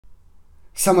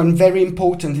Someone very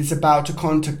important is about to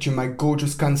contact you, my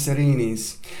gorgeous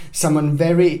Cancerinis. Someone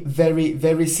very, very,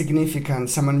 very significant,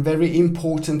 someone very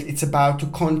important is about to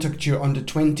contact you on the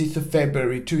 20th of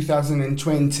February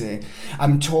 2020.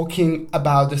 I'm talking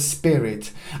about the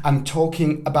spirit. I'm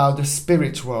talking about the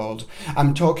spirit world.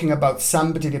 I'm talking about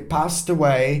somebody that passed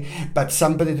away, but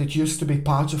somebody that used to be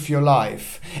part of your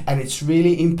life. And it's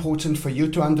really important for you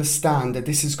to understand that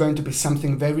this is going to be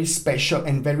something very special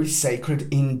and very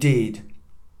sacred indeed.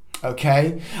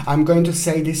 Okay, I'm going to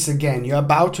say this again. You're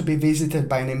about to be visited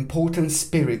by an important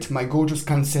spirit, my gorgeous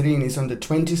Cancerinis, on the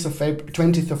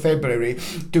 20th of February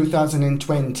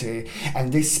 2020.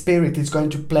 And this spirit is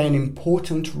going to play an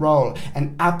important role,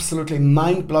 an absolutely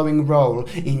mind-blowing role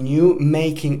in you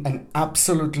making an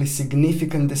absolutely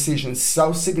significant decision,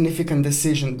 so significant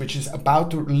decision, which is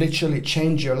about to literally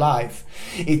change your life.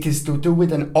 It is to do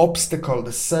with an obstacle.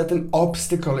 The certain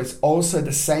obstacle is also at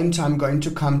the same time going to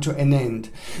come to an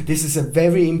end. This is a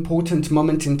very important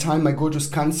moment in time, my gorgeous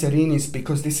Cancerinis,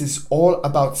 because this is all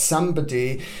about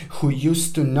somebody who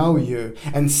used to know you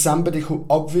and somebody who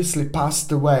obviously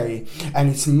passed away. And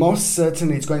it's most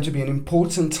certainly it's going to be an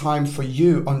important time for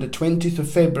you on the 20th of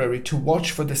February to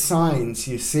watch for the signs,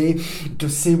 you see, to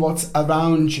see what's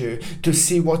around you, to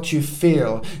see what you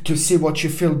feel, to see what you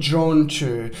feel drawn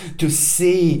to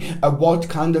see what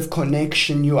kind of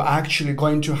connection you're actually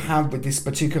going to have with this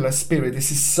particular spirit.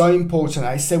 This is so important.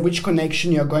 I say which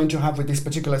connection you're going to have with this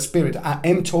particular spirit. I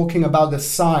am talking about the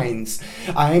signs.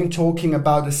 I am talking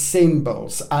about the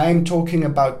symbols. I am talking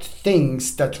about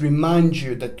things that remind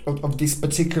you that of this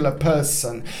particular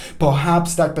person.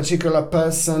 Perhaps that particular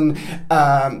person,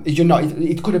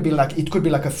 it could be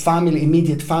like a family,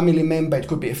 immediate family member. It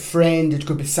could be a friend. It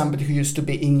could be somebody who used to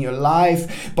be in your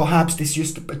life. Perhaps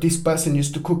this person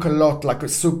used to cook a lot, like a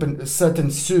certain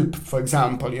soup, for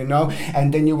example,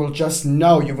 and then you will just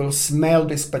know, you will smell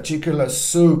this particular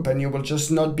soup and you will just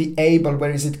not be able,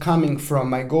 where is it coming from?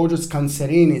 My gorgeous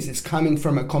Cancerinis, it's coming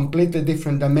from a completely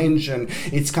different dimension.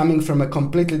 It's coming from a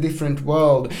completely different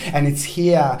world, and it's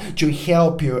here to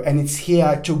help you, and it's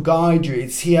here to guide you.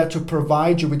 It's here to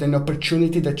provide you with an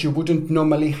opportunity that you wouldn't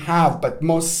normally have, but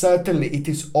most certainly it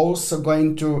is also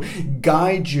going to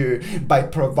guide you by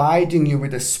providing you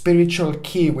with a spiritual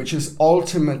key, which is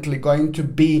ultimately going to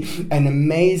be an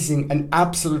amazing and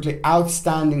absolutely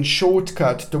outstanding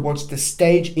shortcut towards the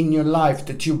stage in your life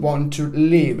that you want to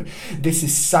live. This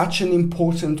is such an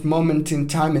important moment in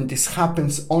time, and this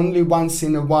happens only once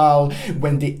in a while,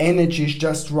 when the energy is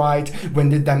just right, when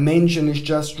the dimension is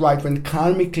just right, when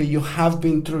karmically you have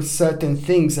been through certain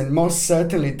things. And most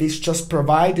certainly this just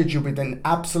provided you with an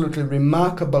absolutely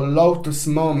remarkable lotus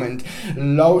moment.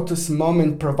 Lotus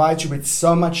moment provides you with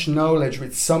so much knowledge,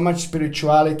 with so much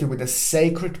spirituality, with a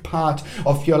sacred part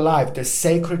of your life, the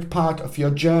sacred part of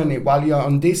your journey while you're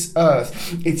on this earth.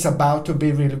 It's about to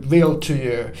be revealed to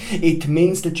you. It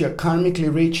means that you're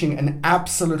karmically reaching an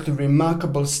absolutely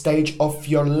remarkable stage of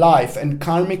your life, and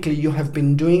karmically you have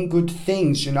been doing good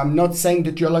things. I'm not saying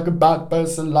that you're like a bad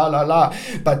person,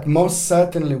 but most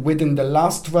certainly within the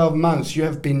last 12 months you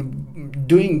have been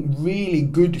doing really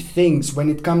good things when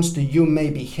it comes to you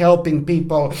maybe helping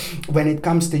people, when it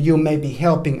comes to you maybe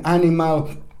helping animals,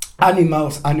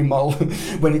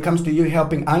 when it comes to you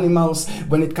helping animals,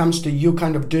 when it comes to you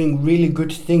kind of doing really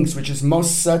good things, which has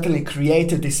most certainly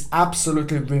created this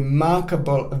absolutely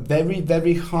remarkable, very,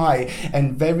 very high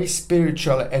and very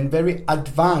spiritual and very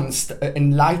advanced,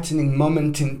 enlightening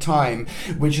moment in time,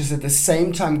 which is at the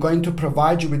same time going to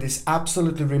provide you with this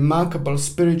absolutely remarkable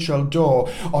spiritual door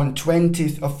on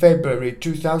 20th of February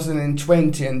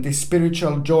 2020. And this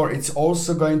spiritual door, it's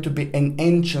also going to be an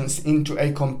entrance into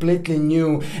a completely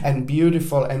new and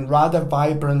beautiful and rather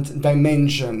vibrant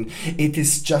dimension. It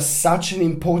is just such an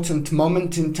important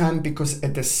moment in time, because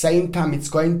at the same time it's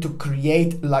going to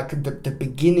create like the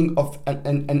beginning of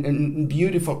an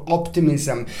beautiful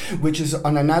optimism, which is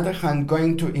on another hand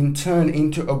going to in turn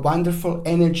into a wonderful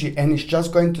energy, and it's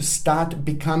just going to start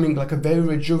becoming like a very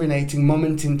rejuvenating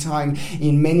moment in time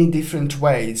in many different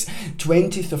ways.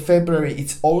 20th of February,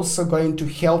 it's also going to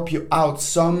help you out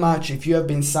so much if you have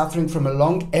been suffering from a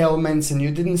long ailments and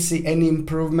you didn't see any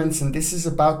improvements, and this is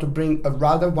about to bring a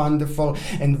rather wonderful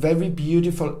and very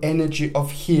beautiful energy of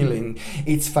healing.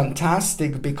 It's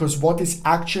fantastic, because what is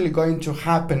actually going to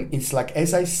happen is, like,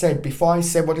 as I said, before I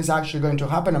say what is actually going to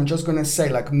happen, I'm just going to say,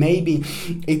 like, maybe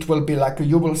it will be like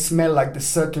you will smell like the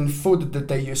certain food that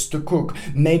they used to cook.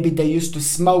 Maybe they used to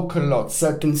smoke a lot,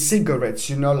 certain cigarettes,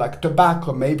 like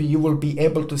tobacco. Maybe you will be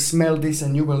able to smell this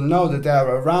and you will know that they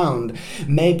are around.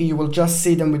 Maybe you will just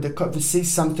see them see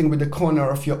something with the corner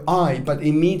of your your eye, but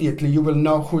immediately you will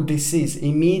know who this is.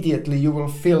 Immediately you will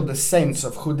feel the sense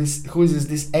of who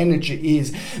this energy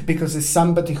is, because it's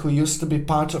somebody who used to be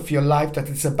part of your life that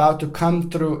is about to come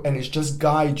through and it's just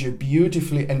guide you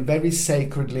beautifully and very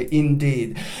sacredly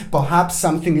indeed. Perhaps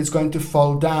something is going to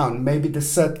fall down, maybe the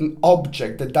certain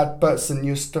object that person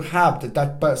used to have,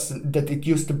 that it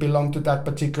used to belong to that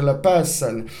particular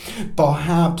person.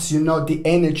 Perhaps, the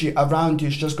energy around you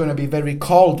is just going to be very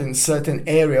cold in certain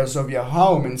areas of your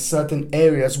home, in certain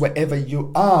areas wherever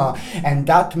you are, and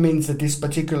that means that this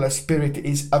particular spirit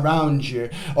is around you.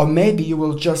 Or maybe you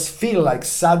will just feel like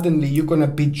suddenly you're going to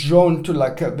be drawn to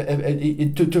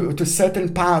to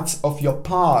certain parts of your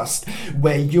past,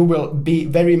 where you will be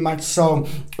very much so,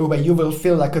 where you will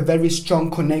feel like a very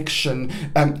strong connection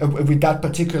with that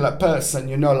particular person.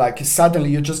 Like suddenly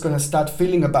you're just going to start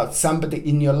feeling about somebody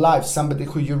in your life, somebody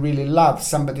who you really love,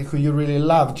 somebody who you really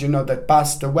loved, that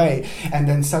passed away, and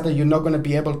then suddenly you're not going to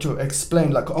be able to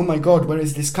explain, like, oh my God, where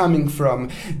is this coming from?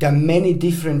 There are many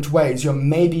different ways.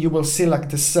 Maybe you will see like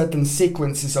the certain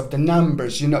sequences of the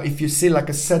numbers. If you see like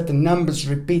a certain numbers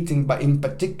repeating, but in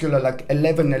particular like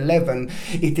 1111,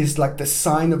 it is like the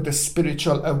sign of the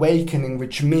spiritual awakening,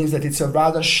 which means that it's a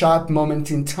rather sharp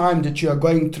moment in time that you are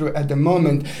going through at the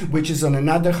moment, which is on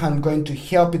another hand going to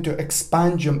help you to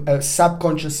expand your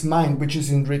subconscious mind, which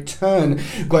is in return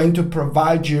going to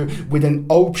provide you with an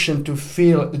option to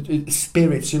feel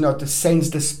spirits, to sense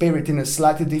the spirit in a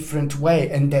slightly different way,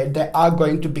 and they are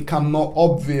going to become more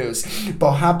obvious.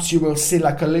 Perhaps you will see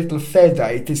like a little feather.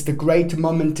 It is the great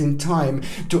moment in time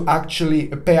to actually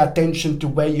pay attention to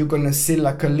where you're going to see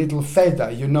like a little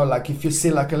feather. Like if you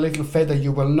see like a little feather,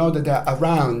 you will know that they're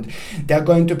around. There are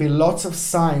going to be lots of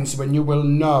signs when you will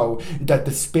know that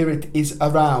the spirit is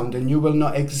around, and you will know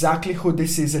exactly who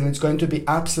this is, and it's going to be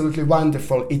absolutely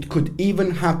wonderful. It could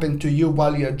even happen to you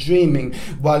while you're dreaming,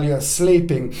 while you're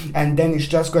sleeping, and then it's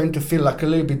just going to feel like a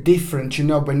little bit different.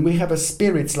 When we have a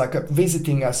spirits like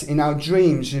visiting us in our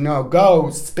dreams,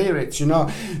 ghosts, spirits,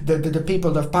 the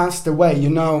people that passed away,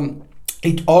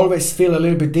 it always feel a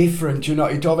little bit different.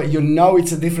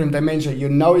 It's a different dimension.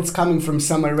 It's coming from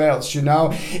somewhere else.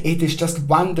 It is just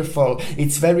wonderful.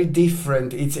 It's very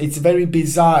different. It's very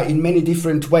bizarre in many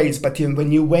different ways. But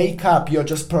when you wake up, you're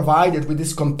just provided with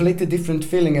this completely different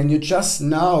feeling, and you just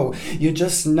know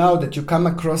that you come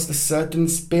across the certain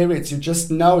spirits. You just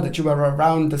know that you are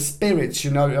around the spirits.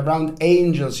 Around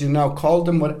angels. Call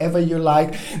them whatever you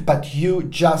like, but you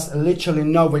just literally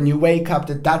know when you wake up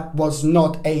that was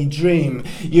not a dream.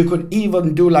 You could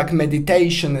even do like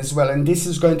meditation as well, and this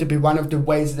is going to be one of the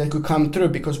ways that could come through,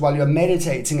 because while you're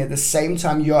meditating, at the same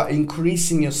time you are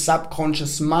increasing your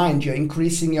subconscious mind, you're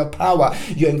increasing your power,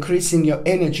 you're increasing your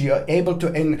energy, you're able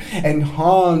to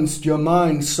enhance your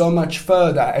mind so much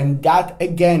further, and that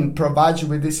again provides you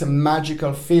with this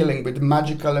magical feeling, with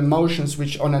magical emotions,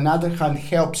 which on another hand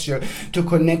helps you to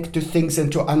connect to things and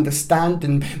to understand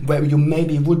them where you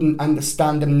maybe wouldn't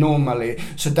understand them normally.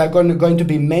 So there are going to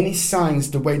be many signs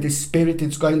the way the spirit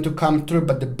is going to come through,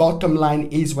 but the bottom line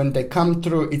is when they come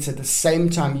through, it's at the same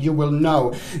time you will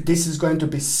know this is going to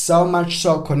be so much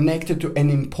so connected to an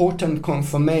important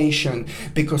confirmation,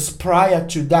 because prior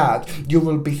to that you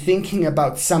will be thinking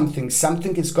about something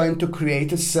is going to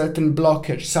create a certain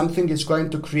blockage, something is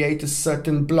going to create a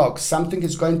certain block, something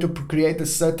is going to create a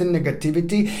certain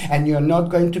negativity, and you're not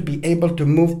going to be able to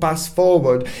move past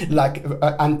forward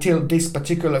until this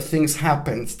particular things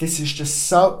happens. This is just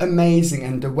so amazing,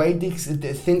 and the way the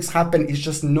things happen is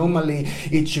just normally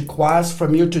it requires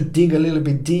from you to dig a little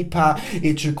bit deeper.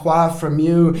 It requires from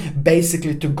you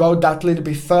basically to go that little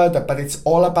bit further, but it's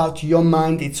all about your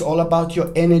mind, it's all about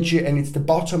your energy, and it's the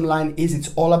bottom line is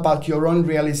it's all about your own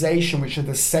realization, which at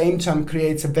the same time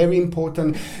creates a very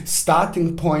important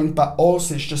starting point, but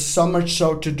also it's just so much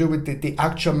so to do with the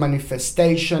actual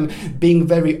manifestation, being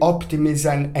very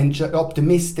optimistic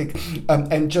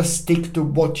and just stick to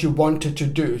what you wanted to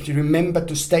do. Remember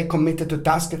to stay committed to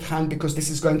task at hand, because this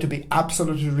is going to be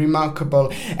absolutely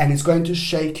remarkable, and it's going to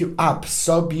shake you up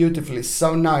so beautifully,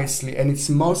 so nicely, and it's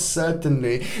most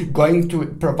certainly going to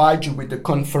provide you with the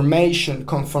confirmation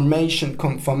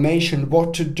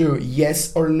what to do,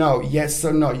 yes or no.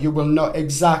 You will know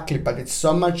exactly, but it's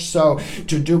so much so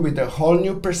to do with a whole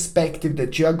new perspective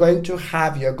that you're going to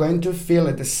feel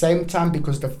at the same time,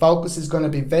 because the focus is going to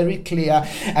be very clear,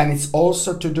 and it's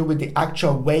also to do with the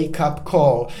actual wake up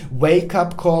call.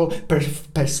 wake-up call,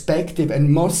 perspective,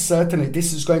 and most certainly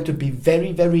this is going to be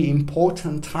very, very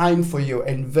important time for you,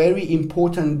 and very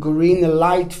important green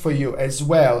light for you as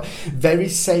well. Very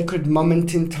sacred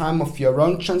moment in time of your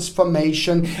own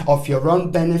transformation, of your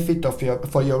own benefit,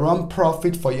 for your own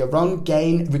profit, for your own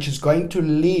gain, which is going to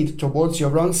lead towards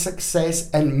your own success,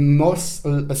 and most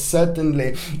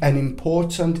certainly an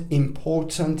important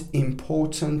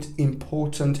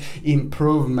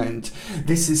improvement.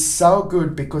 This is so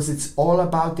good because it's all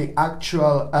about the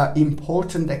actual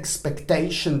important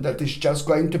expectation that is just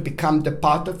going to become the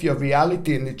part of your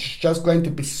reality, and it's just going to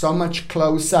be so much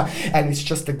closer, and it's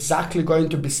just exactly going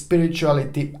to be spiritually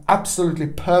the absolutely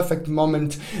perfect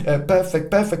moment,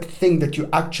 perfect thing that you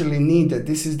actually needed.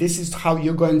 This is how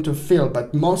you're going to feel.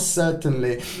 But most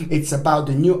certainly it's about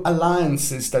the new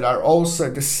alliances that are also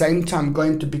at the same time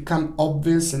going to become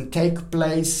obvious and take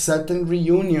place. Certain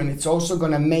reunion, it's also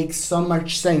going to make so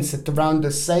much sense at around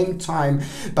the same time.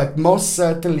 But most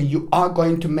certainly you are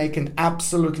going to make an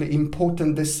absolutely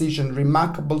important decision,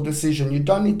 remarkable decision. You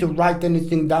don't need to write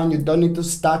anything down, you don't need to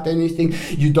start anything,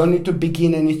 you don't need to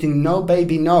begin anything. No,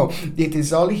 baby, no. It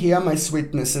is all here, my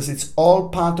sweetnesses. It's all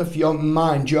part of your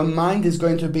mind. Your mind is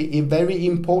going to be very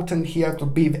important here, to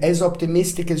be as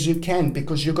optimistic as you can,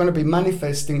 because you're going to be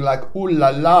manifesting like ooh la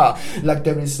la, like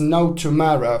there is no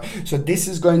tomorrow. So this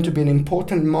is going to be an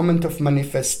important moment of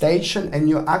manifestation, and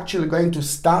you're actually going to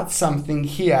start something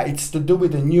here. It's to do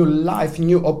with a new life,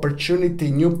 new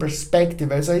opportunity, new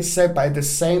perspective. As I said, by the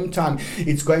same time,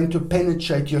 it's going to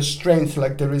penetrate your strength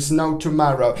like there is no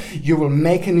tomorrow. You will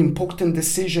make an important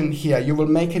decision here. You will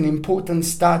make an important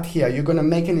start here. You're going to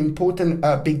make an important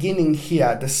beginning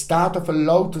here. The start of a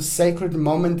low to sacred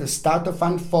moment, the start of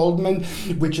unfoldment,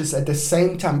 which is at the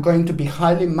same time going to be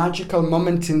highly magical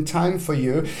moment in time for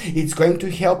you. It's going to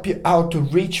help you out to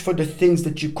reach for the things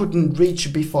that you couldn't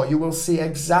reach before. You will see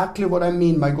exactly what I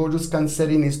mean, my gorgeous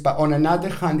Cancerinis. But on another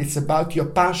hand, it's about your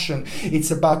passion.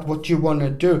 It's about what you want to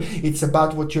do. It's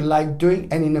about what you like doing,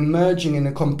 and in emerging in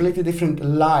a completely different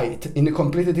light, in a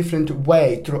completely different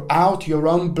way throughout your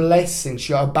own blessings.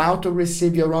 You're about to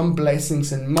receive your own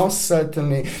blessings, and most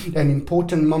certainly an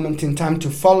important moment in time to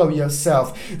follow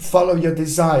yourself, follow your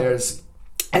desires,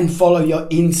 and follow your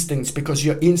instincts, because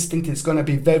your instinct is going to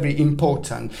be very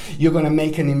important. You're going to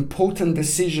make an important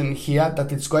decision here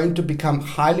that it's going to become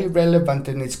highly relevant,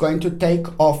 and it's going to take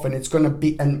off, and it's going to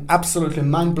be an absolutely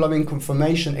mind-blowing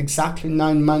confirmation exactly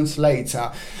 9 months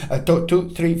later.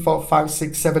 2, 3, 4, 5,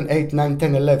 6, 7, 8, 9,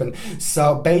 10, 11.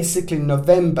 So basically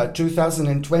November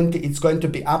 2020, it's going to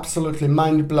be absolutely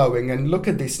mind-blowing. And look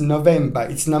at this, November,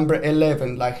 it's number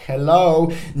 11. Like,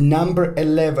 hello, number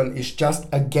 11 is just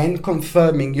again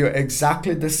confirming you're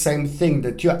exactly the same thing,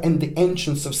 that you're in the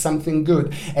entrance of something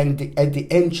good, and at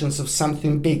the entrance of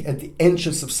something big, at the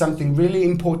entrance of something really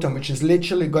important, which is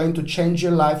literally going to change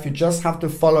your life. You just have to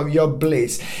follow your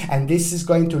bliss, and this is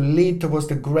going to lead towards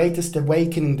the greatest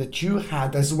awakening that you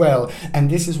had as well. And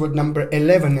this is what number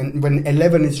 11, and when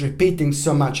 11 is repeating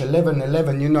so much,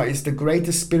 11, you know, is the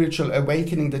greatest spiritual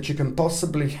awakening that you can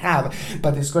possibly have.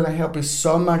 But it's going to help you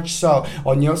so much so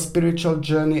on your spiritual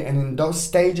journey, and in those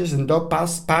stages and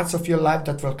those parts of your life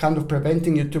that were kind of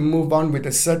preventing you to move on with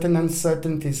a certain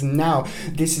uncertainties. Now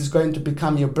this is going to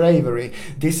become your bravery.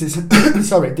 This is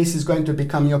this is going to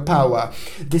become your power.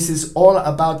 This is all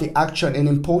about the actual and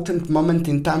important moment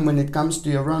in time when it comes to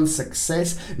your own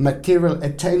success, material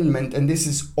attainment, and this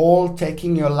is all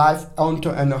taking your life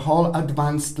onto a whole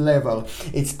advanced level.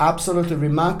 It's absolutely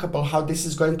remarkable how this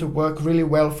is going to work really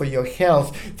well for your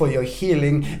health, for your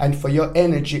healing, and for your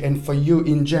energy, and for you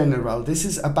in general. This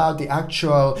is about the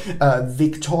actual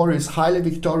victorious, highly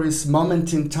victorious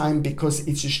moment in time, because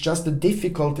it's just the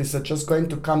difficulties are just going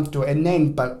to come to an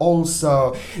end, but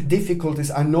also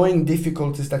difficulties, annoying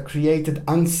difficulties that created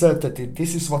uncertainty.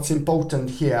 This is what's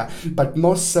important here. But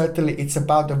most certainly it's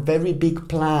about a very big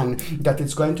plan that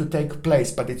is going to take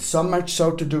place, but it's so much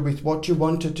so to do with what you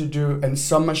wanted to do, and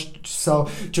so much so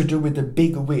to do with the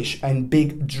big wish and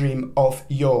big dream of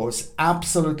yours.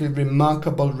 Absolutely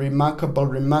remarkable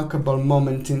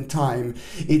moment in time.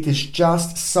 It is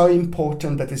just so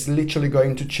important that it's literally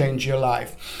going to change your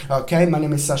life. Okay, my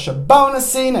name is Sasha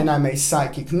Bonasin, and I'm a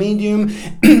psychic medium.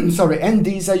 And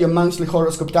these are your monthly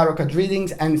horoscope tarot card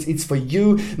readings, and it's for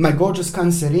you, my gorgeous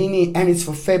Cancerini, and it's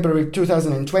for February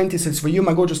 2020. So it's for you,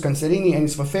 my gorgeous Cancerini, and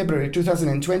it's for February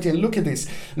 2020. And look at this.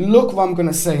 Look what I'm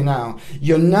gonna say now.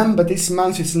 Your number this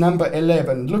month is number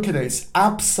 11. Look at this.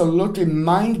 Absolutely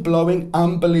mind-blowing,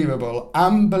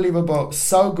 unbelievable,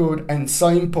 so good and so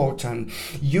important. person.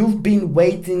 You've been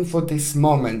waiting for this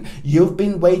moment. You've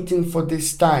been waiting for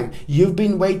this time. You've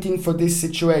been waiting for this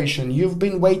situation. You've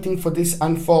been waiting for this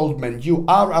unfoldment. You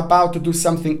are about to do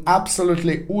something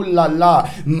absolutely ooh la la,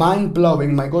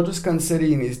 mind-blowing, my gorgeous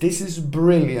Cancerinis. This is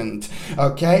brilliant,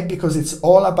 okay? Because it's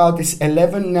all about this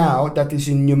 11 now, that is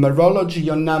in numerology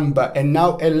your number, and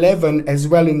now 11 as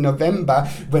well in November,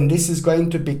 when this is going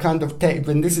to be kind of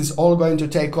when this is all going to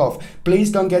take off.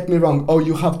 Please don't get me wrong. Oh,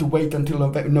 you have to wait until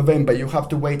November. You have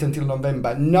to wait until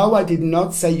November. No, I did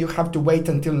not say you have to wait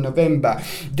until November.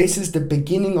 This is the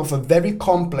beginning of a very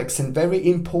complex and very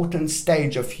important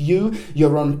stage of you,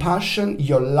 your own passion,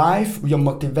 your life, your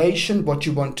motivation, what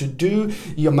you want to do,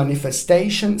 your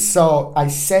manifestation. So I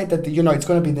said that, you know, it's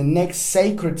going to be the next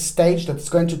sacred stage that's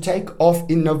going to take off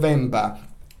in November.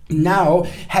 Now,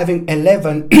 having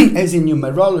 11 as in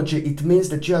numerology, it means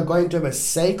that you are going to have a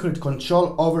sacred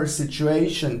control over a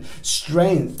situation,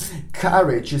 strength,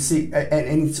 courage, you see,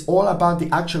 and it's all about the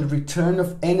actual return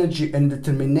of energy and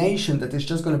determination that is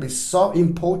just going to be so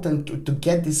important to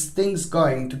get these things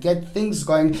going,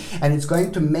 and it's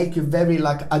going to make you very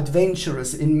like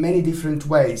adventurous in many different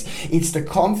ways. It's the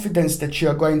confidence that you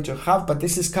are going to have, but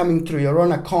this is coming through your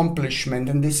own accomplishment,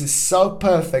 and this is so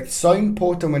perfect, so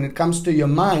important when it comes to your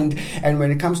mind. And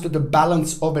when it comes to the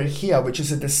balance over here, which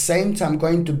is at the same time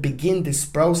going to begin this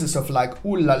process of like,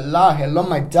 ooh la la, hello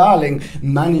my darling,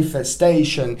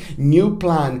 manifestation, new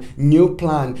plan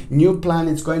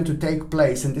is going to take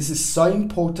place. And this is so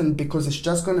important because it's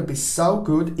just going to be so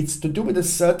good. It's to do with a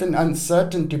certain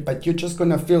uncertainty, but you're just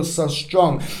going to feel so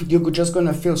strong. You're just going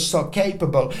to feel so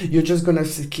capable. You're just going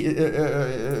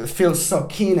to feel so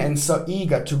keen and so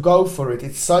eager to go for it.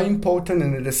 It's so important,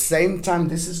 and at the same time,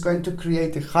 this is going to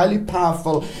create a highly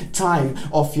powerful time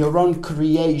of your own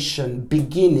creation,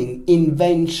 beginning,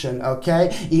 invention, okay?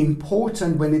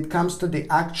 Important when it comes to the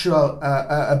actual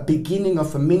beginning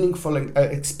of a meaningful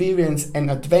experience and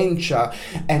adventure,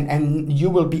 and you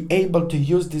will be able to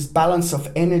use this balance of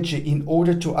energy in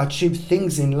order to achieve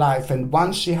things in life. And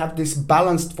once you have this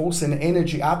balanced force and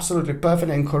energy absolutely perfect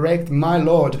and correct, my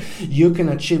lord, you can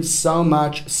achieve so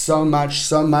much,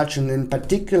 and in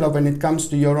particular when it comes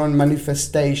to your own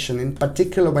manifestation, in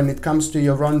particular when it comes to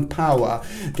your own power.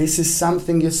 This is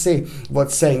something, you see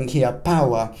what's saying here,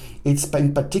 power. It's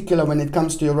in particular when it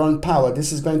comes to your own power.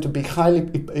 This is going to be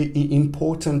highly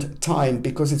important time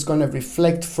because it's going to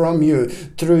reflect from you,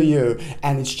 through you,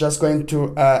 and it's just going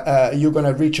to you're going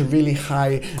to reach a really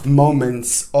high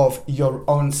moments of your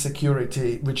own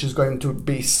security, which is going to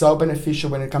be so beneficial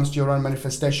when it comes to your own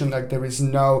manifestation like there is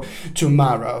no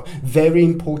tomorrow. Very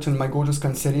important, my gorgeous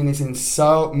Cancerinis, in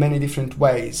so many different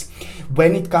ways.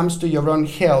 When it comes to your own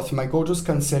health, my gorgeous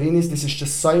Cancerinis, this is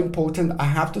just so important. I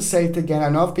have to say it again. I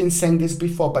know I've been saying this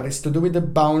before, but it's to do with the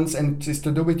bones and it's to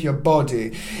do with your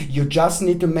body. You just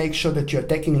need to make sure that you're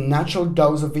taking a natural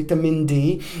dose of vitamin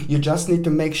D. You just need to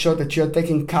make sure that you're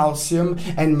taking calcium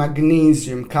and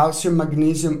magnesium. Calcium,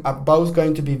 magnesium are both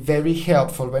going to be very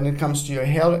helpful when it comes to your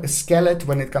health, skeleton,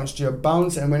 when it comes to your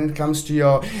bones, and when it comes to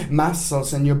your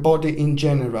muscles and your body in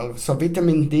general. So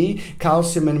vitamin D,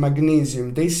 calcium and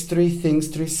magnesium, these three things,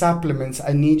 three supplements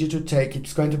I need you to take.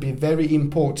 It's going to be very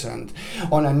important.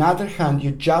 On another hand,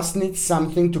 you just need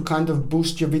something to kind of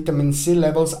boost your vitamin C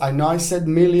levels. I know I said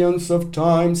millions of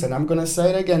times, and I'm gonna say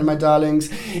it again, my darlings.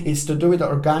 It's to do with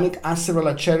organic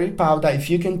acerola cherry powder. If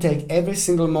you can take every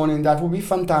single morning, that would be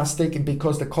fantastic,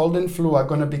 because the cold and flu are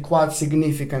gonna be quite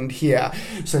significant here.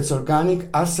 So it's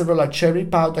organic acerola cherry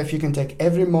powder. If you can take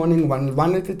every morning,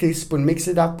 one little teaspoon, mix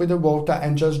it up with the water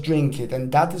and just drink it,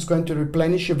 and that is going to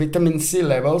replenish your vitamin C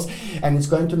levels, and it's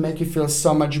going to make you feel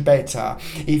so much better.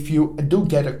 If you do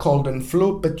get a cold and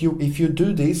flu, but if you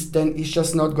do this, then it's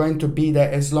just not going to be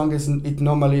there as long as it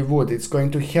normally would. It's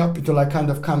going to help you to like kind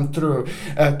of come through,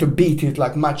 to beat it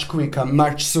like much quicker,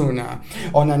 much sooner.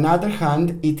 On another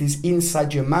hand, it is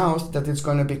inside your mouth that it's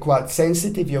going to be quite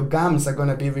sensitive. Your gums are going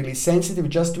to be really sensitive.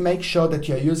 Just to make sure that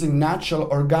you're using natural,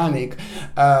 organic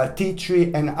tea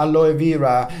tree and aloe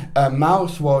vera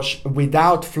mouthwash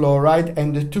without fluoride,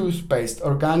 and the toothpaste,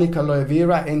 organic aloe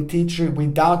vera and tea tree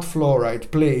without fluoride,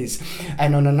 please.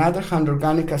 And on another hand,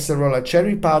 organic acerola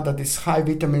cherry powder, this high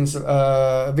vitamin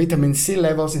C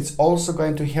levels, it's also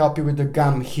going to help you with the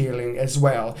gum healing as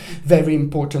well. Very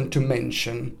important to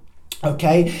mention.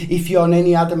 Okay, if you're on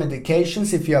any other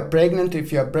medications, if you're pregnant,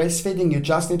 if you're breastfeeding, you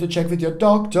just need to check with your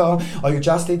doctor, or you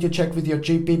just need to check with your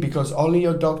GP, because only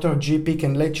your doctor or GP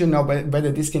can let you know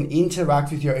whether this can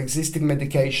interact with your existing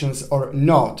medications or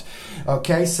not.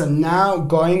 Okay, so now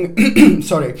going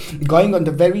on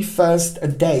the very first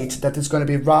date that is going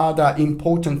to be rather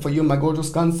important for you, my gorgeous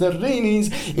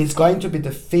Cancerinis, it's going to be the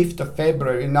 5th of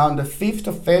February. Now, on the 5th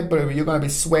of February, you're going to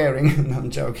be swearing. No, I'm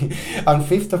joking. On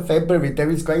 5th of February, there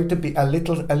is going to be a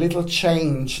little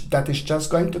change that is just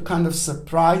going to kind of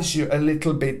surprise you a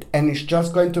little bit, and it's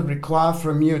just going to require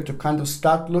from you to kind of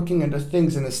start looking at the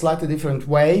things in a slightly different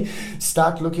way,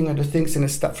 start looking at the things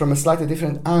from a slightly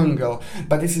different angle.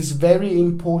 But this is very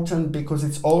important because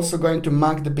it's also going to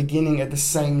mark the beginning at the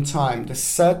same time. The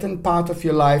certain part of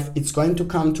your life, it's going to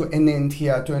come to an end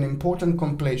here, to an important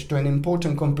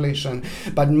completion,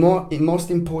 but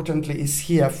most importantly is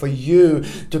here for you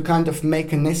to kind of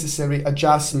make a necessary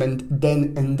adjustment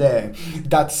then and there.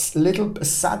 That little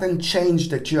sudden change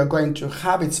that you are going to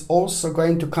have, it's also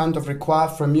going to kind of require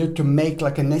from you to make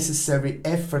like a necessary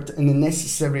effort and a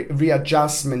necessary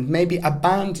readjustment, maybe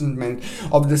abandonment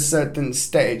of the certain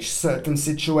stage, certain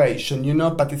situation, you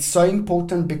know. But it's so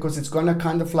important because it's going to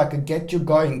kind of like get you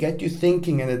going, get you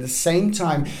thinking, and at the same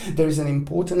time there is an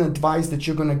important advice that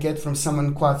you're going to get from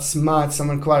someone quite smart,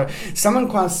 someone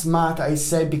quite smart, I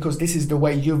say, because this is the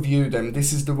way you view them,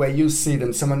 this is the way you see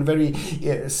them, someone very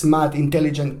smart,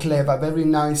 intelligent, clever, very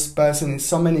nice person in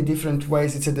so many different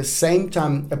ways. It's at the same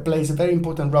time plays a very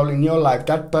important role in your life.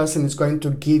 That person is going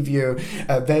to give you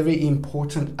a very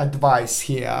important advice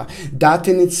here. That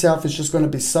in itself is just going to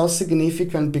be so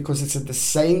significant because it's at the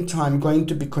same time going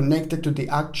to be connected to the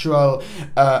actual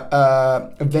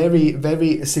very,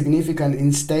 very significant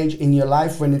in stage in your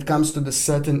life when it comes to the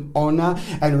certain honor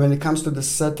and when it comes to the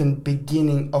certain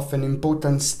beginning of an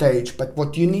important stage. But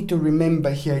what you need to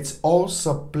remember here, it's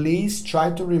also, please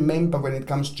try to remember when it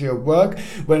comes to your work,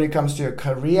 when it comes to your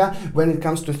career, when it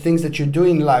comes to things that you do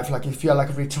in life, like if you're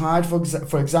like retired,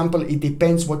 for example, it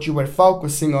depends what you were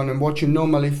focusing on and what you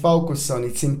normally focus on.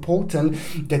 It's important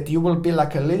that you will be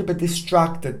like a little bit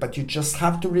distracted, but you just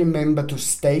have to remember to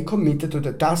stay committed to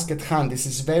the task at hand. This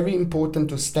is very important,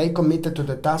 to stay committed to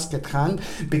the task at hand,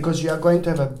 because you are going to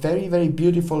have a very, very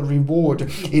beautiful reward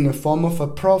in the form of a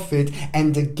profit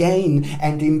and a gain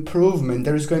and improvement.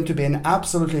 There is going to be an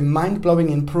absolutely mind-blowing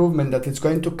improvement that is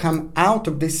going to come out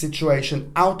of this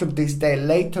situation, out of this day.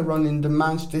 Later on in the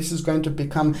month, this is going to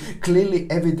become clearly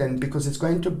evident because it's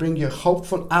going to bring you a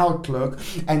hopeful outlook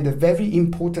and a very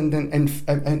important and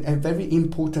a very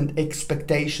important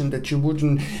expectation that you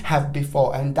wouldn't have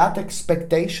before. And that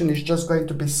expectation is just going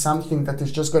to be something that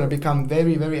is just going to become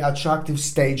very, very attractive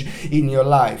stage in your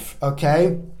life.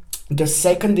 Okay? The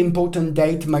second important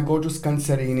date, my gorgeous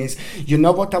Cancerinis, you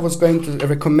know what I was going to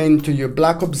recommend to you?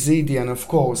 Black obsidian, of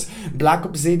course. Black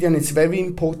obsidian is very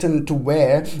important to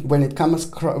wear when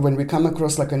we come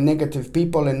across like a negative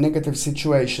people and negative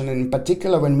situation, and in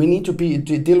particular when we need to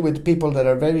deal with people that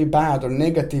are very bad or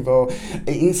negative or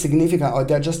insignificant, or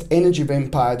they're just energy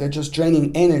vampire, they're just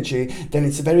draining energy. Then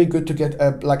it's very good to get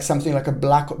something like a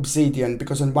black obsidian,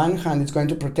 because on one hand it's going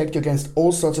to protect you against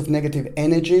all sorts of negative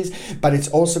energies, but it's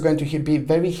also going to be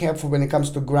very helpful when it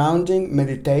comes to grounding,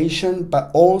 meditation,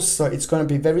 but also it's going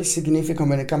to be very significant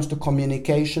when it comes to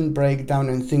communication breakdown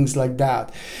and things like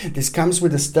that. This comes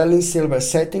with a sterling silver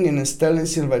setting and a sterling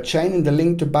silver chain, and the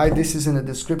link to buy this is in the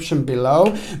description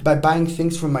below. By buying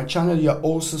things from my channel, you're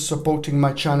also supporting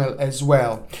my channel as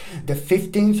well. The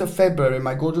 15th of February,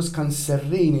 my gorgeous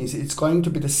Cancerinis, it's going to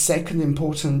be the second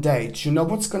important date. You know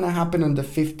what's going to happen on the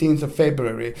 15th of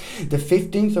February? The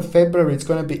 15th of February, it's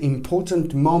going to be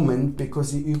important moment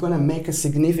because you're going to make a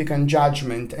significant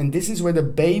judgment, and this is where the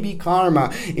baby karma,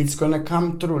 it's going to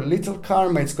come through. Little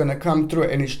karma, it's going to come through,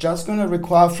 and it's just going to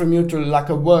require from you to like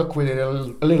work with it a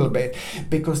little bit,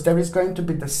 because there is going to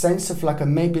be the sense of like a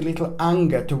maybe little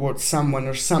anger towards someone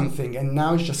or something, and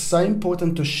now it's just so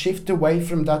important to shift away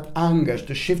from that anger,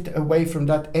 to shift away from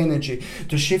that energy,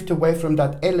 to shift away from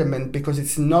that element, because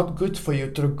it's not good for you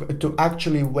to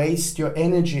actually waste your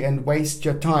energy and waste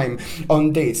your time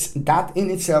on this. That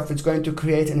in itself is going to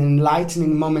create an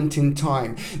enlightening moment in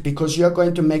time, because you're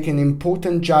going to make an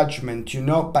important judgment, you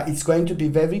know, but it's going to be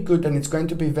very good, and it's going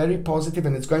to be very positive,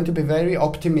 and it's going to be very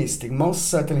optimistic. Most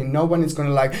certainly no one is going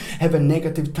to like have a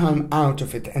negative time out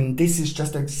of it, and this is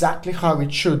just exactly how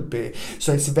it should be.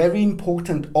 So it's very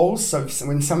important also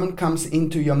when someone comes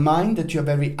into your mind that you're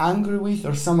very angry with,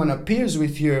 or someone appears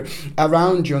with you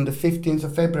around you on the 15th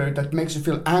of February that makes you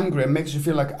feel angry and makes you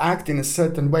feel like act in a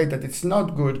certain way that it's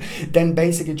not good, then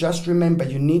basically basically just remember,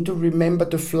 you need to remember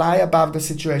to fly above the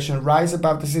situation, rise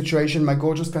above the situation, my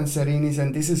gorgeous Cancerinis,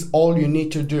 and this is all you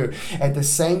need to do. At the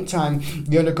same time,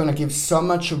 you're going to give so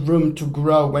much room to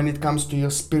grow when it comes to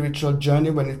your spiritual journey,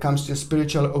 when it comes to your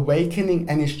spiritual awakening,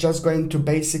 and it's just going to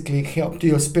basically help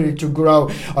your spirit to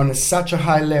grow on such a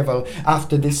high level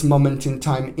after this moment in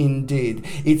time. Indeed,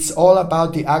 it's all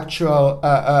about the actual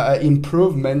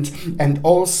improvement, and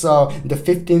also the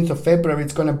 15th of February,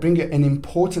 it's going to bring you an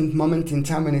important moment in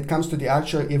time when it comes to the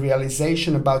actual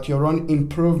realization about your own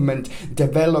improvement,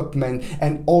 development,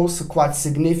 and also quite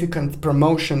significant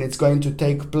promotion. It's going to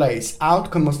take place,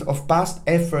 outcome of past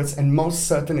efforts, and most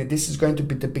certainly this is going to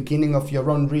be the beginning of your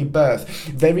own rebirth.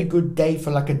 Very good day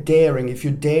for like a daring, if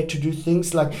you dare to do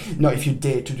things like, no, if you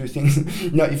dare to do things,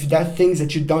 no, if there are things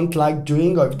that you don't like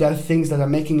doing, or if there are things that are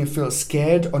making you feel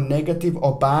scared or negative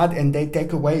or bad, and they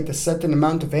take away a certain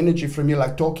amount of energy from you,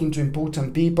 like talking to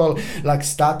important people, like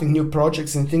starting new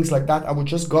projects and things like that, I would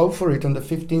just go for it on the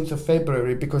 15th of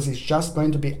February, because it's just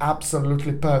going to be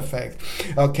absolutely perfect.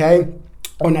 Okay,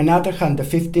 on another hand, the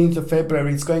 15th of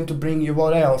February is going to bring you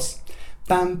what else?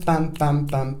 Bam, bam, bam,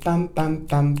 bam, bam, bam,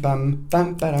 bam, bam,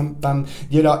 bam, bam, bam.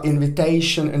 You know,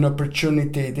 invitation and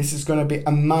opportunity. This is going to be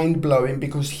a mind-blowing,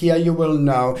 because here you will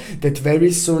know that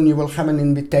very soon you will have an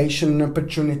invitation and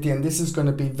opportunity, and this is going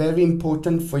to be very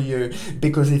important for you,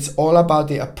 because it's all about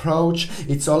the approach,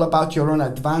 it's all about your own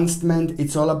advancement,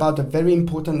 it's all about a very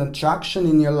important attraction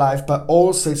in your life, but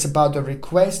also it's about the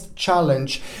request,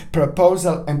 challenge,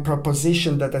 proposal, and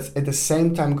proposition that is at the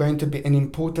same time going to be an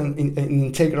important, an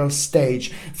integral stage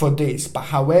for this. But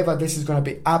however, this is going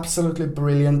to be absolutely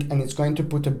brilliant, and it's going to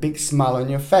put a big smile on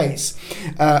your face.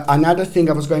 Another thing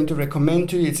I was going to recommend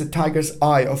to you is a tiger's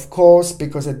eye, of course,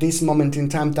 because at this moment in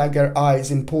time, tiger eye is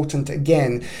important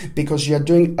again, because you're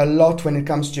doing a lot when it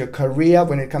comes to your career,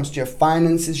 when it comes to your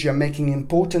finances, you're making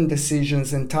important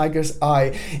decisions, and tiger's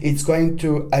eye, it's going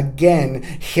to again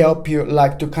help you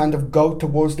like to kind of go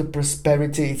towards the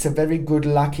prosperity. It's a very good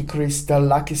lucky crystal,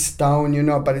 lucky stone, you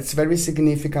know, but it's very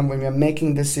significant when we're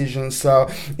making decisions, so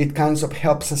it kind of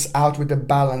helps us out with the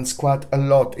balance quite a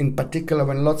lot, in particular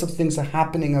when lots of things are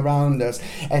happening around us,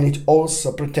 and it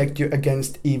also protects you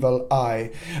against evil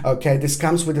eye. Okay, this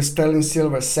comes with a sterling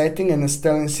silver setting and a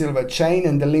sterling silver chain,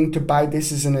 and the link to buy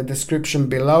this is in the description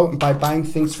below. By buying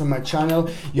things from my channel,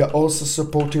 you're also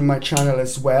supporting my channel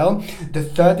as well. The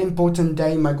third important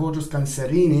day, my gorgeous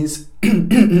Cancerinis,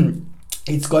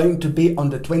 it's going to be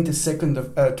on the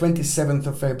 27th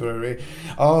of February.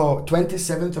 Oh,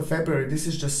 27th of February. This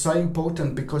is just so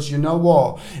important, because you know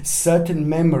what? Certain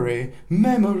memories,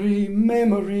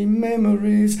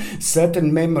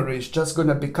 certain memories just going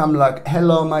to become like,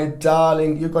 hello, my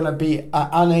darling. You're going to be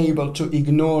unable to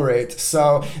ignore it.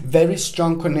 So very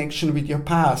strong connection with your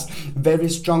past, very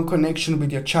strong connection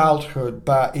with your childhood.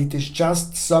 But it is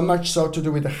just so much so to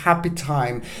do with a happy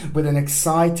time, with an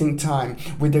exciting time,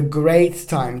 with a great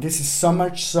time. This is so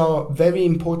much so very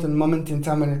important moment in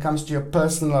time when it comes to your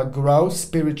personal growth,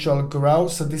 spiritual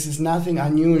growth. So this is nothing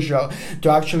unusual to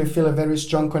actually feel a very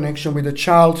strong connection with the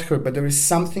childhood, but there is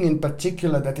something in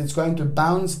particular that is going to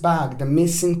bounce back, the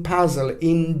missing puzzle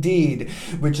indeed,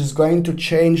 which is going to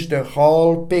change the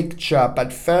whole picture.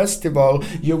 But first of all,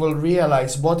 you will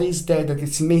realize what is there that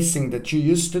is missing, that you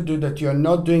used to do, that you're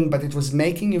not doing, but it was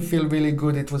making you feel really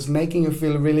good, it was making you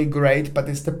feel really great, but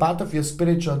it's the part of your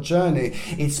spiritual journey.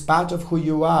 It's part of who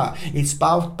you are. It's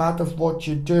part of what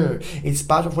you do. It's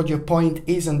part of what your point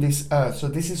is on this earth. So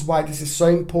this is why this is so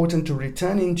important to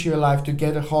return into your life, to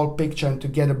get a whole picture and to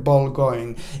get a ball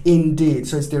going. Indeed.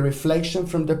 So it's the reflection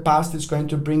from the past is going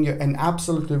to bring you an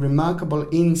absolutely remarkable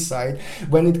insight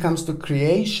when it comes to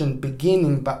creation,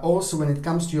 beginning, but also when it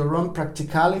comes to your own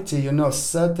practicality, you know,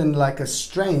 certain like a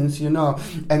strength, you know,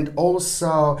 and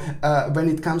also when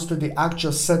it comes to the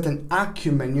actual certain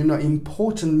acumen, you know,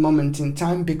 important moment in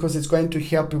time, because it's going to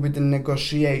help you with the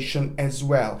negotiation as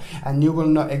well. And you will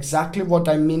know exactly what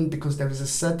I mean, because there is a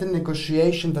certain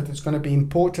negotiation that is going to be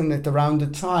important at around the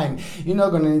time. You're not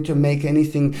going to need to make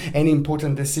any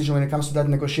important decision when it comes to that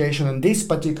negotiation on this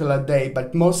particular day,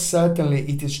 but most certainly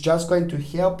it is just going to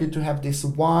help you to have this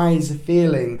wise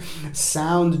feeling,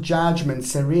 sound judgment,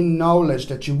 serene knowledge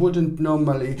that you wouldn't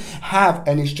normally have,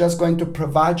 and it's just going to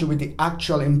provide you with the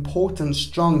actual important,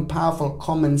 strong, powerful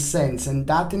common sense, and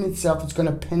that in itself itself is going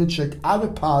to penetrate other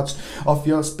parts of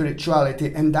your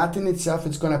spirituality, and that in itself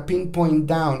is going to pinpoint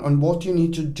down on what you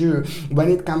need to do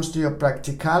when it comes to your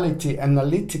practicality,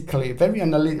 analytically,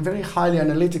 very highly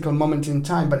analytical moment in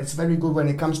time, but it's very good when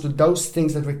it comes to those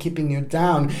things that were keeping you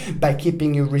down by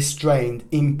keeping you restrained.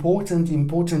 Important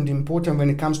when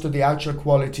it comes to the actual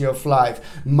quality of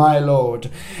life, my lord.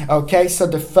 Okay, so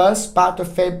the first part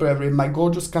of February, my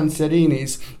gorgeous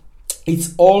Cancerinis,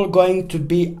 it's all going to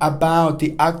be about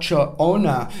the actual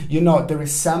honor. You know, there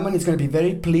is someone who's going to be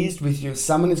very pleased with you.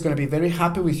 Someone is going to be very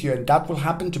happy with you, and that will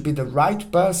happen to be the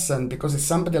right person, because it's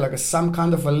somebody like some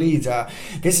kind of a leader.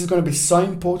 This is going to be so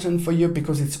important for you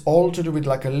because it's all to do with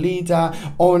like a leader,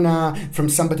 honor from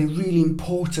somebody really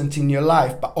important in your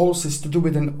life, but also it's to do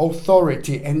with an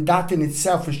authority, and that in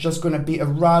itself is just going to be a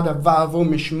rather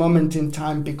Vavumish moment in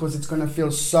time, because it's going to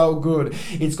feel so good.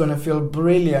 It's going to feel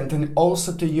brilliant, and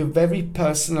also to you very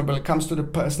personal when it comes to the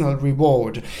personal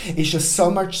reward. It's just so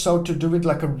much so to do with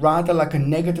like a rather like a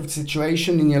negative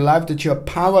situation in your life that you're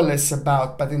powerless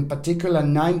about, but in particular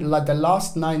the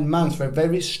last 9 months were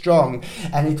very strong,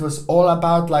 and it was all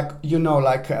about like, you know,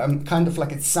 like kind of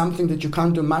like it's something that you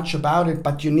can't do much about it,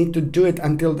 but you need to do it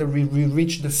until we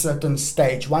reach the certain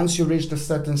stage. Once you reach the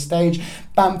certain stage,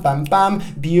 bam bam bam,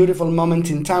 beautiful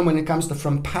moment in time when it comes to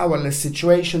from powerless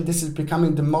situation. This is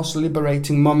becoming the most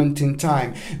liberating moment in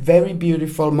time. Very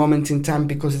beautiful moment in time,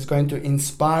 because it's going to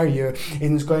inspire you,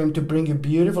 and it's going to bring you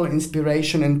beautiful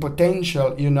inspiration and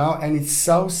potential, you know, and it's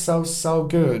so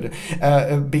good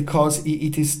because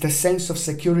it is the sense of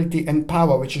security and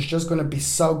power, which is just going to be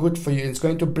so good for you. It's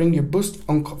going to bring you boost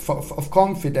of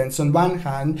confidence on one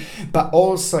hand, but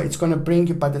also it's going to bring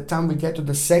you, by the time we get to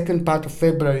the second part of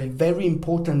February, very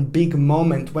important big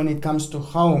moment when it comes to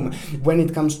home, when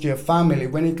it comes to your family,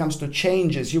 when it comes to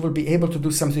changes. You will be able to do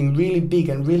something really big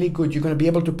and really good. You're going to be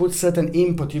able to put certain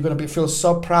input. You're going to feel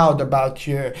so proud about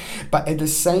you. But at the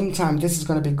same time, this is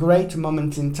going to be a great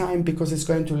moment in time, because it's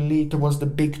going to lead towards the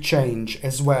big change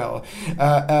as well.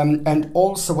 And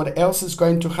also, what else is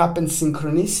going to happen?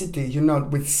 Synchronicity, you know,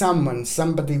 with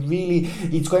somebody really,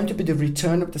 it's going to be the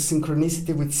return of the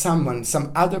synchronicity with someone,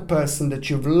 some other person that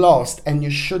you've lost, and you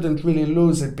shouldn't really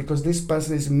lose it, because this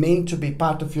person is meant to be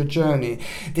part of your journey.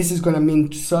 This is going to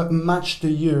mean so much to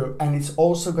you, and it's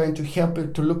also going to help you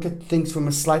to look at things from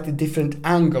a slightly different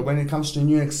angle when it comes to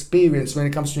new experience, when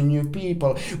it comes to new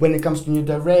people, when it comes to new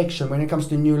direction, when it comes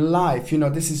to new life. You know,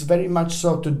 this is very much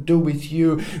so to do with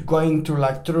you going to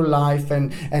like through life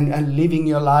and living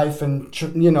your life, and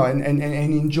you know, and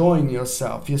enjoying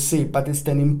yourself, you see. But it's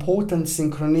an important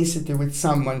synchronicity with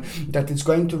someone that is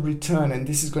going to return, and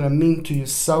this is going to mean to you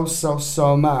so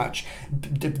much.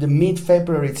 The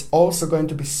mid-February, it's also going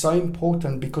to be so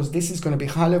important, because this is going to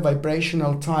be highly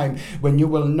vibrational time when you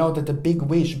will know that a big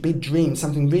wish, big dream,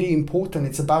 something really important,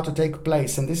 it's about to take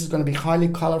place. And this is going to be highly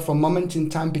colorful moment in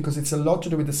time, because it's a lot to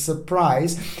do with a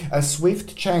surprise, a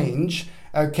swift change,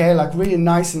 okay, like really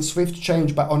nice and swift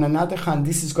change. But on another hand,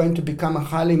 this is going to become a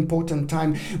highly important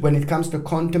time when it comes to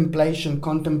contemplation.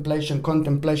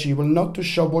 You will not too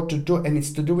sure what to do, and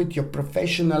it's to do with your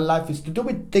professional life. It's to do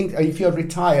with things, if you're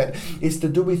retired, it's to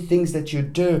do with things that you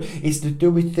do, it's to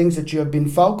do with things that you have been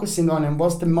focusing on, and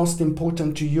what's the most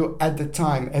important to you at the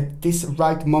time, at this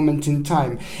right moment in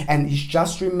time. And it's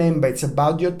just remember, it's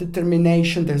about your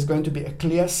determination. There's going to be a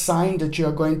clear sign that you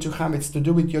are going to have. It's to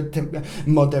do with your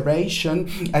moderation,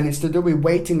 and it's to do with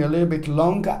waiting a little bit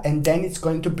longer, and then it's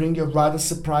going to bring you a rather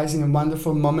surprising and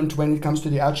wonderful moment when it comes to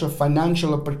the actual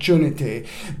financial opportunity.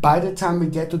 By the time we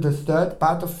get to the third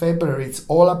part of February, it's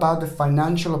all about the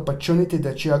financial opportunity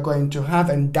that you are going to have,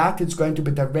 and that is going to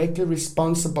be directly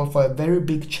responsible for a very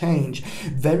big change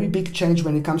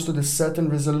when it comes to the certain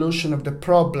resolution of the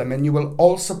problem, and you will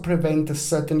also prevent a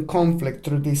certain conflict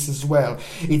through this as well.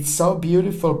 It's so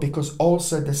beautiful, because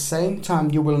also at the same time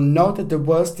you will know that the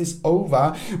worst is over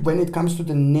when it comes to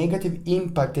the negative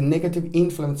impact, the negative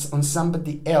influence on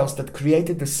somebody else that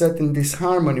created a certain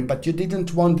disharmony, but you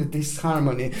didn't want the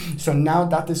disharmony. So now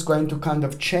that is going to kind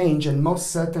of change, and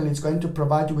most certainly it's going to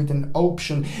provide you with an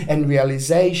option and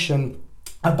realization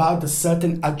about a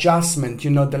certain adjustment.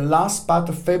 You know, the last part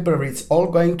of February, it's all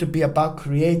going to be about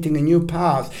creating a new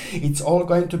path. It's all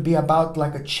going to be about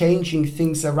like a changing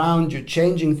things around you,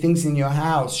 changing things in your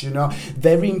house, you know.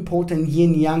 Very important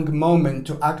yin-yang moment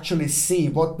to actually see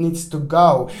what needs to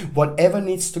go. Whatever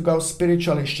needs to go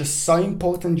spiritually is just so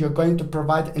important. You're going to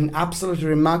provide an absolutely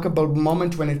remarkable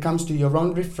moment when it comes to your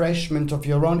own refreshment of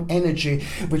your own energy,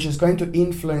 which is going to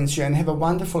influence you and have a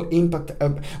wonderful impact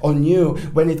on you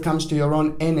when it comes to your own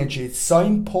own energy. It's so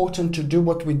important to do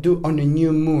what we do on a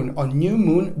new moon. On new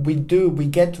moon, we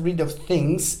get rid of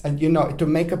things, and to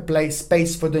make a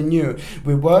space for the new.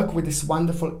 We work with this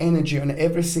wonderful energy on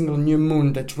every single new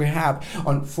moon that we have.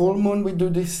 On full moon, we do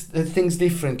these things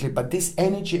differently, but this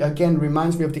energy again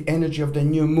reminds me of the energy of the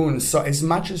new moon. So as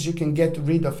much as you can get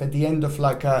rid of at the end of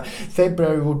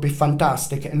February would be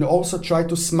fantastic. And also try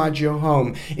to smudge your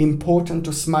home. Important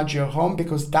to smudge your home,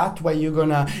 because that way you're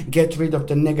gonna get rid of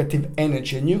the negative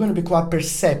energy, and you're gonna be quite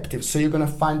perceptive, so you're gonna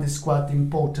find this quite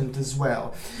important as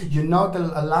well.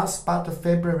 The last part of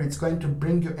February, it's going to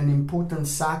bring you an important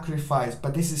sacrifice,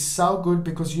 but this is so good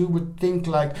because you would think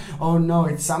like, oh no,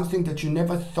 it's something that you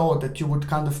never thought that you would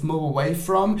kind of move away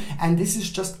from, and this is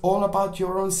just all about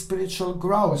your own spiritual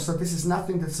growth. So this is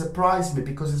nothing that surprised me,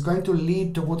 because it's going to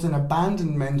lead towards an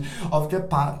abandonment of the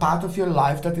part of your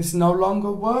life that is no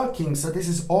longer working. So this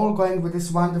is all going with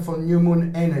this wonderful new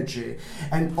moon energy.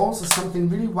 And also something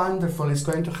really wonderful is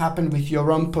going to happen with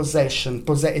your own possession.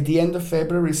 At the end of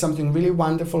February, something really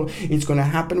wonderful is going to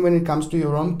happen when it comes to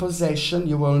your own possession.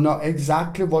 You will know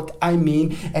exactly what I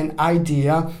mean, an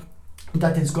idea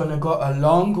that is going to go a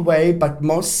long way. But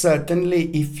most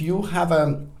certainly, if you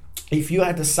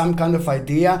had some kind of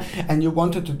idea and you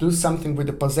wanted to do something with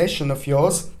the possession of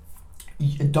yours,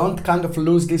 you don't kind of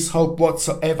lose this hope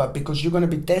whatsoever, because you're going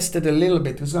to be tested a little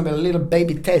bit. It's going to be a little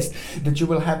baby test that you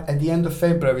will have at the end of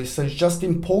February. So it's just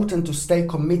important to stay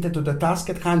committed to the task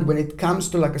at hand when it comes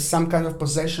to some kind of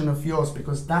possession of yours,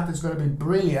 because that is going to be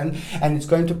brilliant, and it's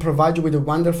going to provide you with a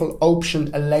wonderful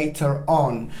option later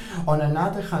on. On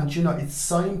another hand, it's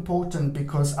so important,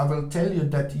 because I will tell you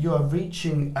that you are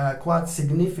reaching a quite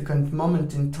significant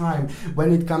moment in time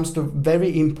when it comes to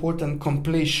very important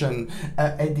completion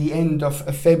at the end of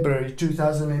February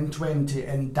 2020,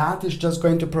 and that is just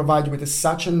going to provide you with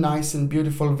such a nice and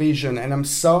beautiful vision. And I'm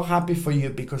so happy for you,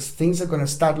 because things are going to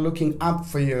start looking up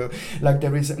for you like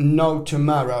there is no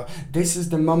tomorrow. This is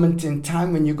the moment in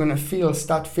time when you're going to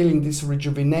start feeling this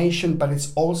rejuvenation, but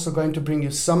it's also going to bring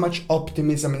you so much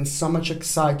optimism and so much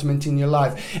excitement in your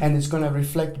life, and it's going to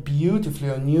reflect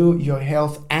beautifully on you, your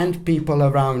health, and people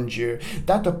around you.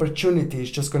 That opportunity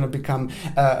is just going to become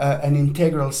an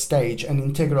integral stage, an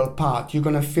integral part. You're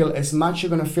going to feel you're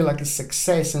going to feel like a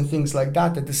success and things like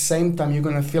that. At the same time, you're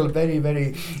going to feel very,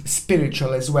 very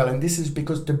spiritual as well. And this is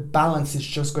because the balance is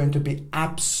just going to be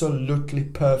absolutely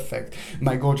perfect,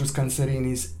 my gorgeous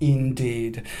Cancerinis,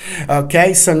 indeed.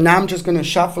 Okay, so now I'm just going to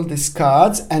shuffle these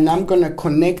cards, and I'm going to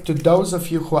connect to those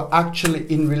of you who are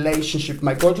actually in relationship.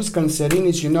 My gorgeous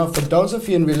Cancerinis, for those of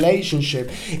you in relationship,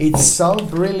 it's so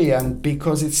brilliant,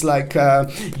 because it's like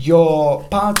your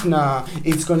partner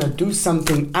is going to do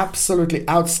something absolutely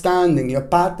outstanding. Your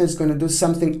partner is going to do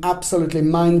something absolutely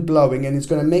mind-blowing, and it's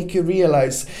going to make you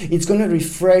realize, it's going to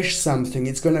refresh something.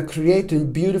 It's going to create a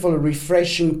beautiful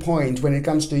refreshing point when it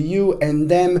comes to you and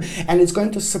them, and it's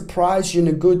going to surprise you in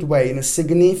a good way, in a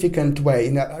significant way,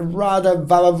 in a rather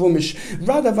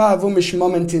vavavumish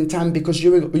moment in time, because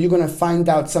you're going to find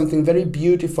out something very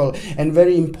beautiful and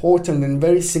very important and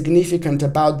very significant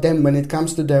about them when it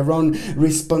comes to their own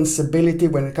responsibility,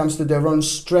 when it comes to their own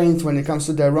strength, when it comes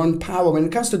to their own power, when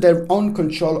it comes to their own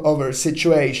control over a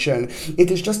situation.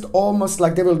 It is just almost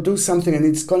like they will do something and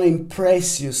it's going to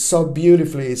impress you so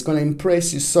beautifully, it's going to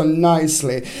impress you so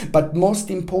nicely. But most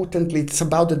importantly, it's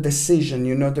about a decision.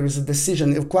 There is a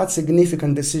decision, a quite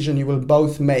significant decision you will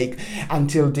both make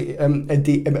until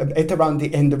at around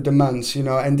the end of the month,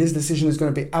 and this decision is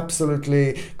going to be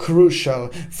absolutely crucial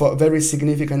for very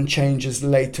significant changes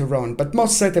later on. But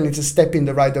most certainly it's a step in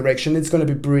the right direction. It's going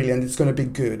to be brilliant. It's going to be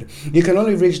good. You can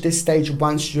only reach this stage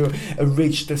once you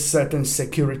reach a certain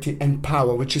security and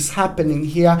power, which is happening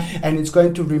here, and it's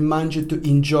going to remind you to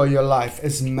enjoy your life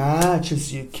as much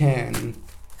as you can.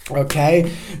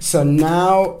 Okay, so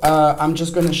now I'm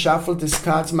just going to shuffle these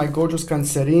cards, my gorgeous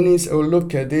Cancerinis. Oh,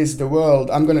 look at this, the world.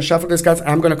 I'm going to shuffle these cards.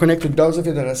 I'm going to connect to those of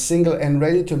you that are single and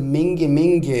ready to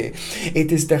mingy.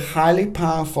 It is the highly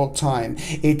powerful time.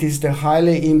 It is the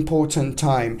highly important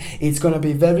time. It's going to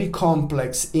be very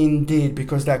complex indeed,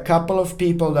 because there are a couple of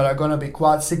people that are going to be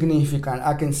quite significant.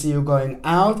 I can see you going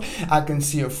out. I can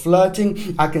see you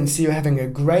flirting. I can see you having a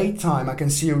great time. I can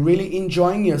see you really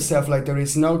enjoying yourself like there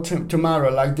is no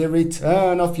tomorrow, like the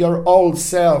return of your old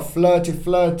self,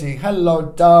 flirty,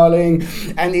 hello darling.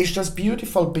 And it's just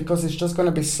beautiful, because it's just going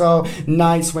to be so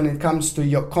nice when it comes to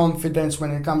your confidence, when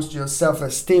it comes to your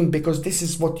self-esteem, because this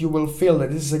is what you will feel,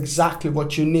 that this is exactly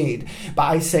what you need. But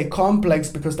I say complex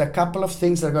because there are a couple of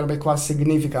things that are going to be quite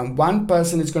significant. One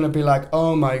person is going to be like,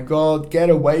 oh my god,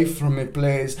 get away from me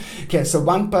please. Okay, so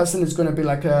one person is going to be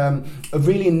like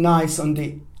really nice on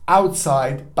the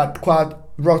outside, but quite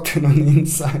rotten on the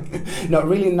inside. Not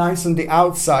really nice on the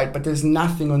outside, but there's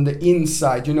nothing on the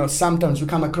inside. You know, sometimes you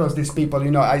come across these people,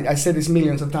 you know, I said this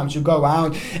millions of times, you go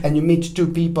out and you meet two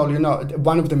people, you know,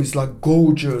 one of them is like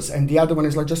gorgeous and the other one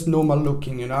is like just normal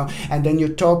looking, you know, and then you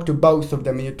talk to both of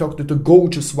them and you talk to the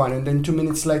gorgeous one, and then 2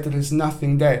 minutes later there's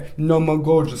nothing there, no more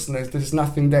gorgeousness, there's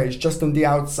nothing there, it's just on the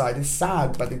outside. It's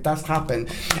sad, but it does happen.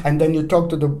 And then you talk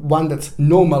to the one that's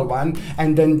normal one,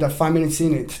 and then the 5 minutes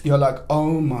in it, you're like,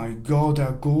 oh my god,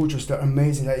 they're gorgeous, they're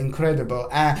amazing, they're incredible.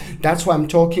 That's what I'm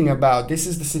talking about. This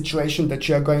is the situation that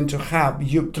you're going to have.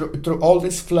 You through all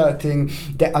this flirting,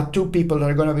 there are two people that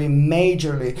are going to be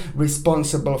majorly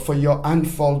responsible for your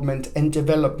unfoldment and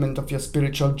development of your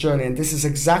spiritual journey, and this is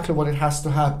exactly what it has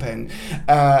to happen,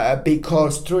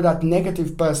 because through that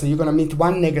negative person, you're going to meet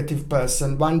one negative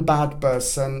person, one bad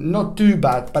person, not too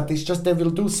bad, but it's just they will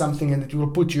do something and it will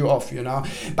put you off, you know.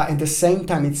 But at the same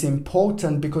time, it's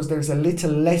important because there's a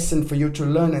little lesson for you to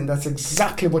learn, and that's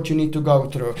exactly what you need to go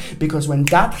through, because when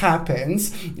that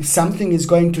happens, something is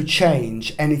going to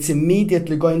change, and it's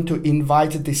immediately going to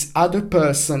invite this other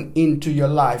person into your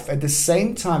life. At the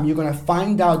same time, you're going to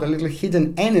find out a little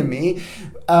hidden enemy,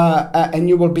 and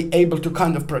you will be able to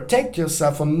kind of protect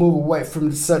yourself and move away from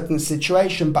a certain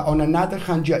situation. But on another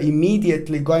hand, you're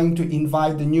immediately going to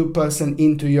invite the new person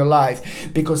into your life,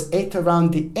 because at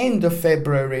around the end of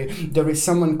February, there is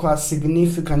someone quite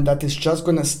significant that is just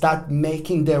going to start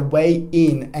making their way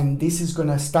in, and this is going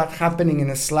to start happening in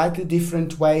a slightly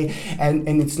different way, and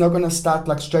it's not going to start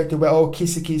like straight away, oh,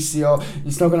 kissy kissy, or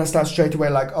it's not going to start straight away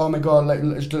like, oh my god,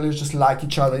 let's just like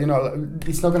each other, you know.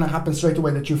 It's not going to happen straight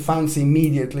away that you fancy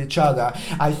immediately each other.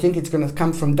 I think it's going to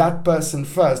come from that person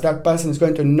first. That person is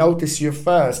going to notice you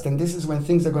first, and this is when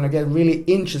things are going to get really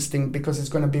interesting, because it's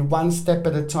going to be one step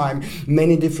at a time,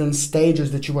 many different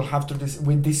stages that you will have to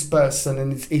with this person,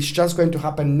 and it's just going to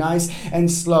happen nice and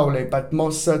slowly, but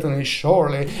most certainly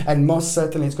surely, and most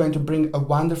certainly it's going to bring a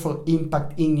wonderful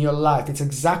impact in your life. It's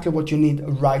exactly what you need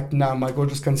right now, my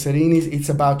gorgeous Cancerinis. It's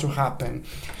about to happen.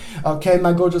 Okay,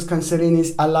 my gorgeous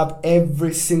Cancerinis, I love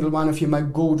every single one of you, my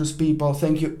gorgeous people.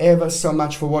 Thank you ever so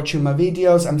much for watching my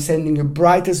videos. I'm sending you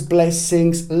brightest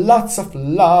blessings, lots of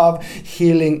love,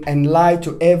 healing and light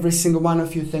to every single one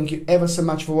of you. Thank you ever so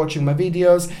much for watching my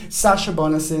videos. Sasha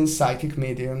Bonasin, Psychic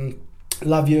Medium.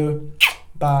 Love you.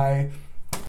 Bye.